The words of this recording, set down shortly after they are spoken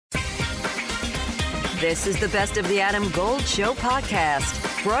This is the Best of the Adam Gold Show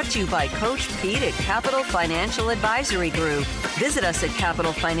podcast, brought to you by Coach Pete at Capital Financial Advisory Group. Visit us at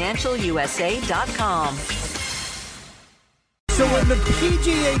capitalfinancialusa.com. So when the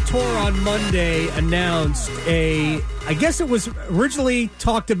PGA Tour on Monday announced I guess it was originally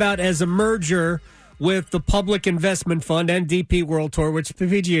talked about as a merger with the Public Investment Fund and DP World Tour, which the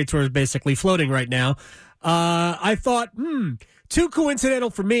PGA Tour is basically floating right now, I thought, too coincidental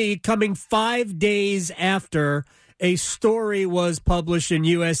for me, coming 5 days after a story was published in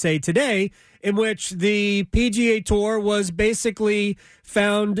USA Today in which the PGA Tour was basically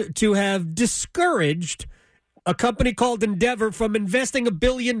found to have discouraged a company called Endeavor from investing $1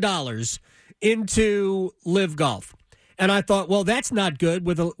 billion into Live Golf. And I thought, well, that's not good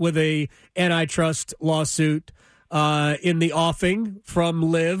with a antitrust lawsuit in the offing from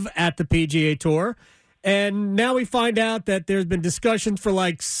Live at the PGA Tour. And now we find out that there's been discussions for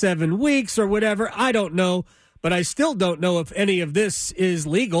like 7 weeks or whatever. I don't know, but I still don't know if any of this is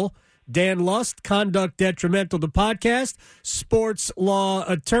legal. Dan Lust, Conduct Detrimental to Podcast, sports law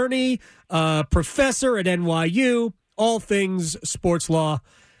attorney, professor at NYU, all things sports law.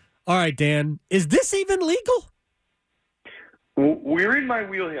 All right, Dan, is this even legal? We're in my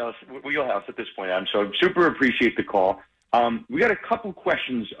wheelhouse at this point, Adam, so I super appreciate the call. We got a couple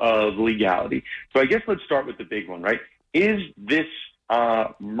questions of legality. So I guess let's start with the big one, right? Is this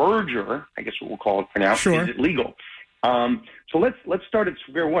merger, I guess what we'll call it for now, sure, is it legal? So let's start at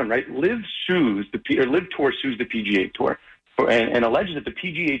square one, right? Live Tour sues the PGA Tour and alleges that the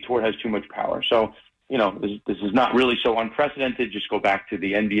PGA Tour has too much power. So, you know, this is not really so unprecedented. Just go back to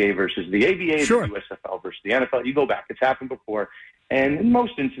the NBA versus the ABA, sure, the USFL versus the NFL. You go back; it's happened before. And in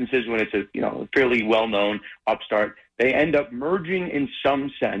most instances, when it's a fairly well-known upstart, they end up merging in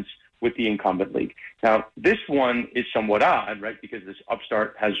some sense with the incumbent league. Now, this one is somewhat odd, right, because this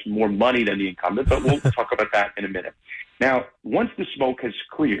upstart has more money than the incumbent, but we'll talk about that in a minute. Now, once the smoke has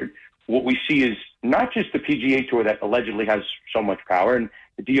cleared, what we see is not just the PGA Tour that allegedly has so much power, and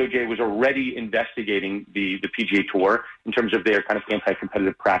the DOJ was already investigating the PGA Tour in terms of their kind of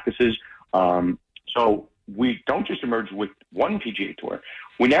anti-competitive practices. So we don't just emerge with one PGA Tour.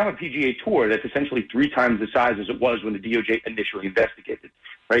 We now have a PGA Tour that's essentially 3 times the size as it was when the DOJ initially investigated.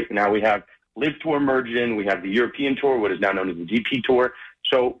 Right now we have Live Tour merged in. We have the European Tour, what is now known as the DP Tour.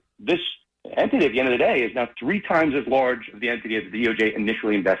 So this entity, at the end of the day, is now 3 times as large of the entity as the DOJ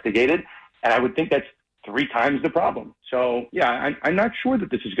initially investigated. And I would think that's 3 times the problem. So, yeah, I'm not sure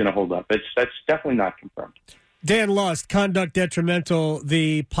that this is going to hold up. That's definitely not confirmed. Dan Lust, Conduct Detrimental,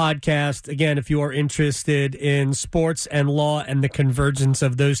 the podcast. Again, if you are interested in sports and law and the convergence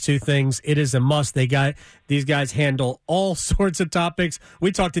of those two things, it is a must. These guys handle all sorts of topics.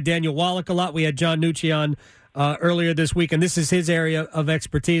 We talked to Daniel Wallach a lot. We had John Nucci on earlier this week, and this is his area of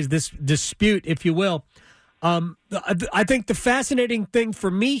expertise, this dispute, if you will. I think the fascinating thing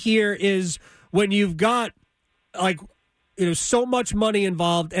for me here is when you've got so much money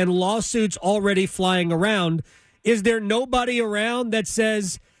involved and lawsuits already flying around, is there nobody around that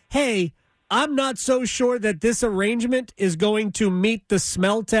says, hey, I'm not so sure that this arrangement is going to meet the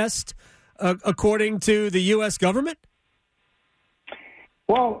smell test according to the U.S. government?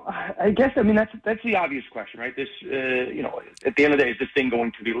 Well, I guess, that's the obvious question, right? This, at the end of the day, is this thing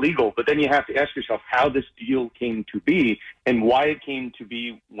going to be legal? But then you have to ask yourself how this deal came to be and why it came to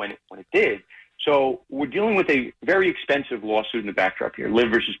be when it did. So we're dealing with a very expensive lawsuit in the backdrop here,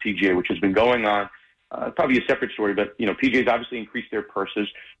 Live versus PGA, which has been going on. Probably a separate story, but PGA's obviously increased their purses.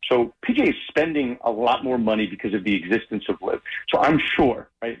 So PGA is spending a lot more money because of the existence of Live. So I'm sure,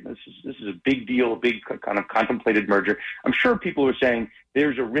 right? This is a big deal, a big kind of contemplated merger. I'm sure people are saying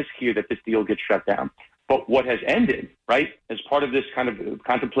there's a risk here that this deal gets shut down. But what has ended, right, as part of this kind of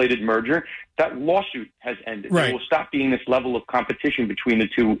contemplated merger, that lawsuit has ended. Right. There will stop being this level of competition between the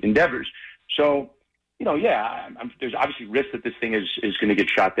two endeavors. So, there's obviously risk that this thing is going to get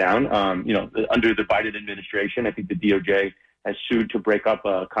shot down. Under the Biden administration, I think the DOJ has sued to break up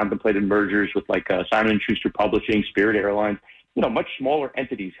contemplated mergers with Simon & Schuster Publishing, Spirit Airlines. Much smaller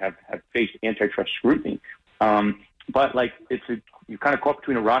entities have faced antitrust scrutiny. But you're kind of caught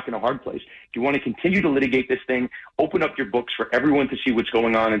between a rock and a hard place. Do you want to continue to litigate this thing, open up your books for everyone to see what's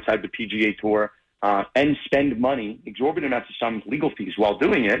going on inside the PGA Tour, and spend money, exorbitant amounts of sums, legal fees while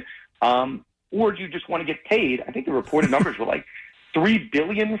doing it? Or do you just want to get paid? I think the reported numbers were $3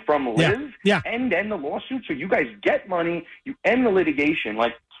 billion from Live and end the lawsuit. So you guys get money, you end the litigation.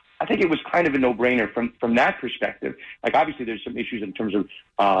 I think it was kind of a no-brainer from that perspective. Obviously there's some issues in terms of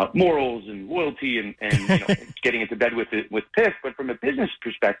morals and loyalty and getting into bed with PIF. But from a business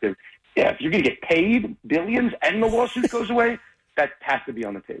perspective, if you're going to get paid billions and the lawsuit goes away, that has to be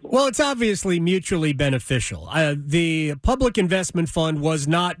on the table. Well, it's obviously mutually beneficial. The public investment fund was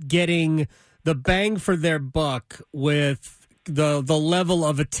not getting the bang for their buck with the level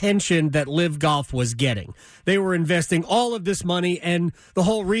of attention that Live Golf was getting. They were investing all of this money, and the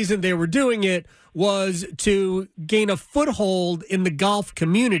whole reason they were doing it was to gain a foothold in the golf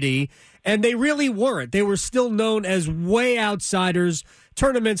community, and they really weren't. They were still known as way outsiders.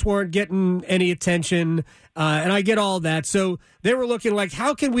 Tournaments weren't getting any attention, and I get all that. So they were looking like,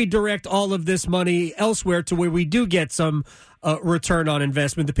 how can we direct all of this money elsewhere to where we do get some return on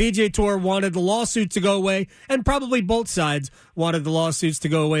investment? The PGA Tour wanted the lawsuit to go away, and probably both sides wanted the lawsuits to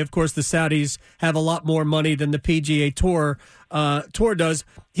go away. Of course, the Saudis have a lot more money than the PGA Tour does.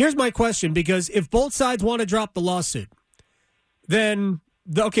 Here's my question, because if both sides want to drop the lawsuit, then,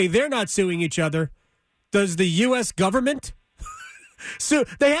 okay, they're not suing each other. Does the U.S. government? So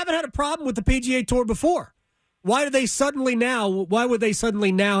they haven't had a problem with the PGA Tour before. Why would they suddenly now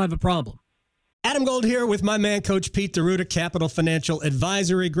have a problem? Adam Gold here with my man, Coach Pete DeRuta, Capital Financial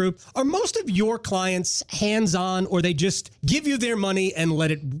Advisory Group. Are most of your clients hands-on, or they just give you their money and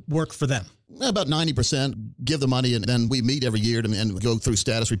let it work for them? About 90% give the money, and then we meet every year and go through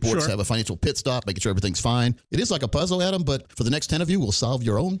status reports, have a financial pit stop, making sure everything's fine. It is like a puzzle, Adam, but for the next 10 of you, we'll solve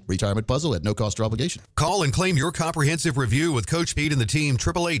your own retirement puzzle at no cost or obligation. Call and claim your comprehensive review with Coach Pete and the team,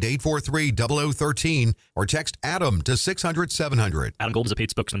 888-843-0013, or text ADAM to 600-700. Adam Gold is a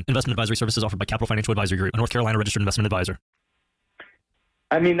paid spokesman. Investment advisory services offered by Capital Financial Advisory Group, a North Carolina registered investment advisor.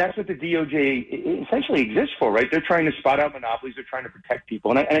 I mean, that's what the DOJ essentially exists for, right? They're trying to spot out monopolies. They're trying to protect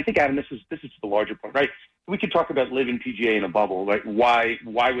people. And I think, Adam, this is the larger point, right? We could talk about Live and PGA in a bubble, right? Why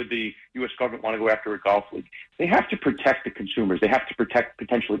would the U.S. government want to go after a golf league? They have to protect the consumers. They have to protect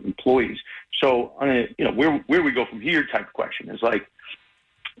potentially employees. So, where we go from here type of question is like,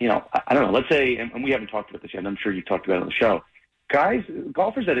 I don't know. Let's say, and we haven't talked about this yet, and I'm sure you talked about it on the show.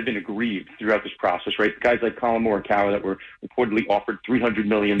 Golfers that have been aggrieved throughout this process, right? Guys like Colin Morikawa that were reportedly offered $300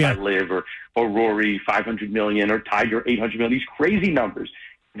 million by Liv, or Rory $500 million, or Tiger $800 million. These crazy numbers.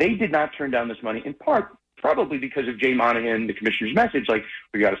 They did not turn down this money, in part probably because of Jay Monahan, the commissioner's message, like,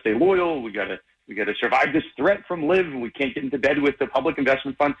 we got to stay loyal, we got to survive this threat from Liv, we can't get into bed with the public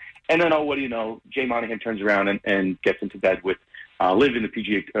investment fund. And then, what do you know? Jay Monahan turns around and gets into bed with Liv in the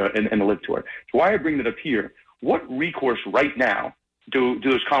PGA and the Liv Tour. So why I bring that up here? What recourse right now do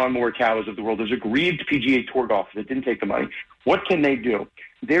those Colin Morikawas of the world, those aggrieved PGA Tour golfers that didn't take the money, what can they do?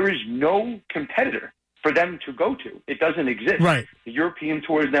 There is no competitor for them to go to. It doesn't exist. Right. The European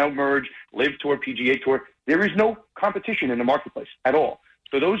Tour is now merged, Live Tour, PGA Tour. There is no competition in the marketplace at all.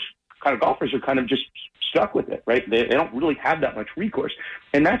 So those kind of golfers are kind of just stuck with it, right? They don't really have that much recourse.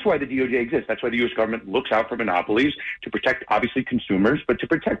 And that's why the DOJ exists. That's why the U.S. government looks out for monopolies to protect, obviously, consumers, but to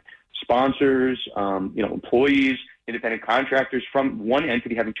protect sponsors, employees, independent contractors from one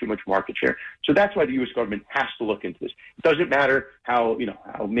entity having too much market share. So that's why the U.S. government has to look into this. It doesn't matter how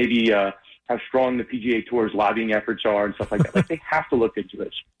strong the PGA Tour's lobbying efforts are and stuff like that. Like, they have to look into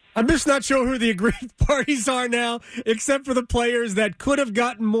this. I'm just not sure who the aggrieved parties are now, except for the players that could have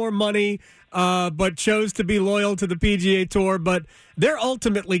gotten more money but chose to be loyal to the PGA Tour. But they're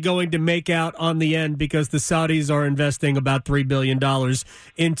ultimately going to make out on the end because the Saudis are investing about $3 billion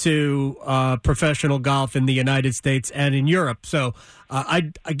into professional golf in the United States and in Europe. So,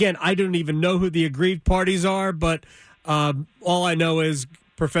 I don't even know who the aggrieved parties are, but all I know is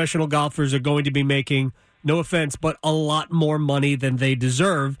professional golfers are going to be making, no offense, but a lot more money than they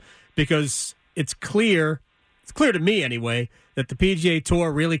deserve, because it's clear to me anyway, that the PGA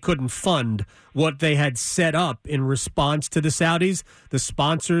Tour really couldn't fund what they had set up in response to the Saudis. The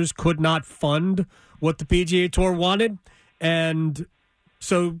sponsors could not fund what the PGA Tour wanted. And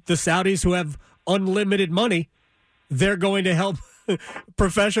so the Saudis, who have unlimited money, they're going to help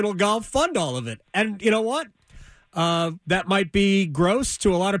professional golf fund all of it. And you know what? That might be gross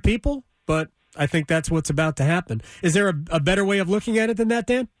to a lot of people, but I think that's what's about to happen. Is there a better way of looking at it than that,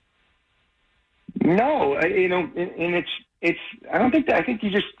 Dan? No, and it's. I don't think that. I think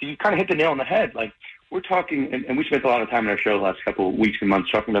you kind of hit the nail on the head. Like, we're talking, and we spent a lot of time in our show the last couple of weeks and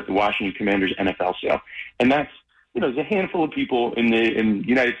months talking about the Washington Commanders NFL sale, and that's, there's a handful of people in the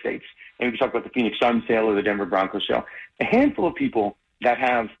United States, and we talk about the Phoenix Suns sale or the Denver Broncos sale, a handful of people that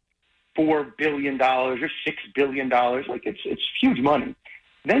have $4 billion or $6 billion. Like, it's huge money.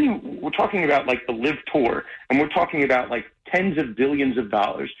 Then we're talking about, like, the Live Tour, and we're talking about, like, tens of billions of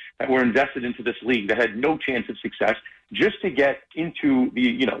dollars that were invested into this league that had no chance of success just to get into the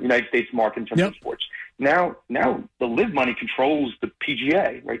United States market in terms of sports. Now the Live money controls the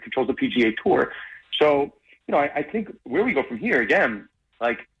PGA, right? Controls the PGA Tour. So I think where we go from here, again,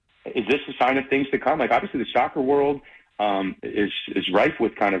 like, is this a sign of things to come? Like, obviously the soccer world, is rife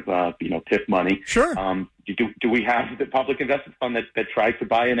with kind of PIF money. Sure. Do we have the public investment fund that tries to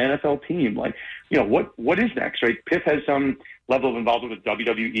buy an NFL team? Like, what is next, right? PIF has some level of involvement with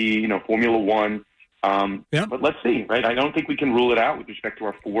WWE, Formula One. But let's see, right? I don't think we can rule it out with respect to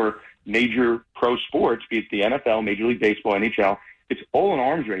our 4 major pro sports, be it the NFL, Major League Baseball, NHL. It's all an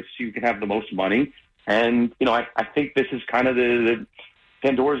arms race, so you can have the most money. And, I think this is kind of the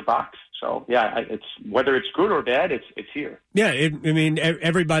Pandora's box. So, it's whether it's good or bad, it's here. Yeah,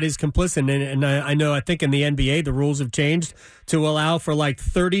 everybody's complicit. And I think in the NBA, the rules have changed to allow for like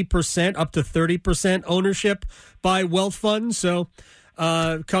 30%, up to 30% ownership by wealth funds. So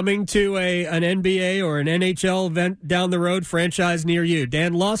coming to an NBA or an NHL event down the road, franchise near you.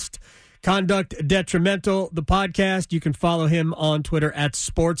 Dan Lust, Conduct Detrimental, the podcast. You can follow him on Twitter at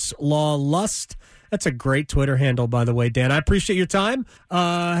SportsLawLust. That's a great Twitter handle, by the way, Dan. I appreciate your time.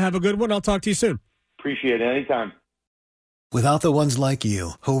 Have a good one. I'll talk to you soon. Appreciate it. Anytime. Without the ones like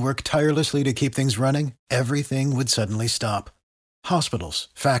you, who work tirelessly to keep things running, everything would suddenly stop. Hospitals,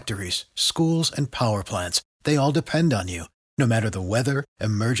 factories, schools, and power plants, they all depend on you. No matter the weather,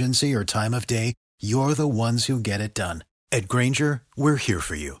 emergency, or time of day, you're the ones who get it done. At Grainger, we're here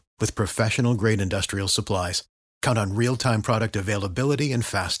for you with professional-grade industrial supplies. Count on real-time product availability and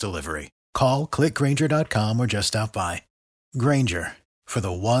fast delivery. Call, click Grainger.com, or just stop by. Grainger, for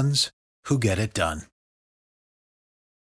the ones who get it done.